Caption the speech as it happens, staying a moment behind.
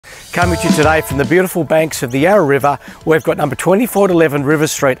Coming to you today from the beautiful banks of the Yarra River, we've got number 2411 River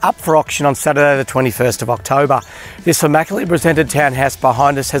Street up for auction on Saturday the 21st of October. This immaculately presented townhouse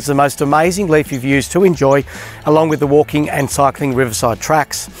behind us has the most amazing leafy views to enjoy, along with the walking and cycling riverside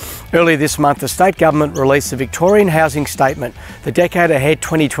tracks. Earlier this month, the state government released the Victorian Housing Statement, the decade ahead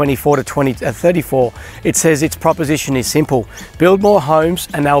 2024 to 2034. It says its proposition is simple: build more homes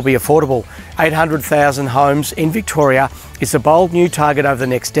and they'll be affordable. 800,000 homes in Victoria is a bold new target over the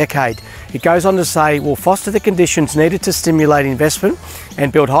next decade. It goes on to say we'll foster the conditions needed to stimulate investment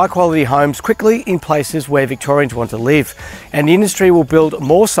and build high quality homes quickly in places where Victorians want to live. And the industry will build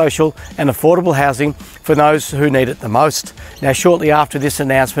more social and affordable housing for those who need it the most. Now, shortly after this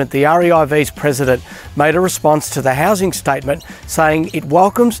announcement, the REIV's president made a response to the housing statement, saying it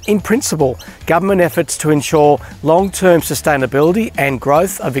welcomes in principle government efforts to ensure long-term sustainability and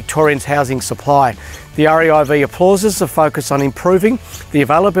growth of Victorians' housing supply. The REIV applauds the focus on improving the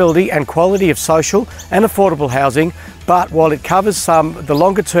availability and quality of social and affordable housing, but while it covers some of the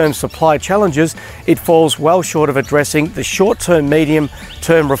longer-term supply challenges, it falls well short of addressing the short-term,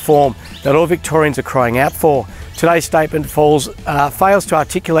 medium-term reform that all Victorians are crying out for. Today's statement fails to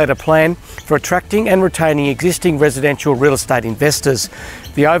articulate a plan for attracting and retaining existing residential real estate investors,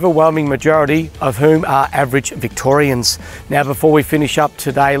 the overwhelming majority of whom are average Victorians. Now, before we finish up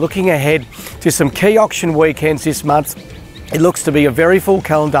today, looking ahead to some key auction weekends this month, it looks to be a very full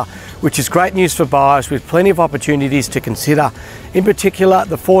calendar, which is great news for buyers with plenty of opportunities to consider. In particular,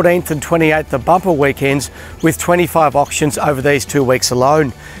 the 14th and 28th are bumper weekends with 25 auctions over these 2 weeks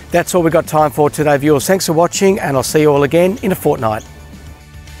alone. That's all we've got time for today, viewers. Thanks for watching, and I'll see you all again in a fortnight.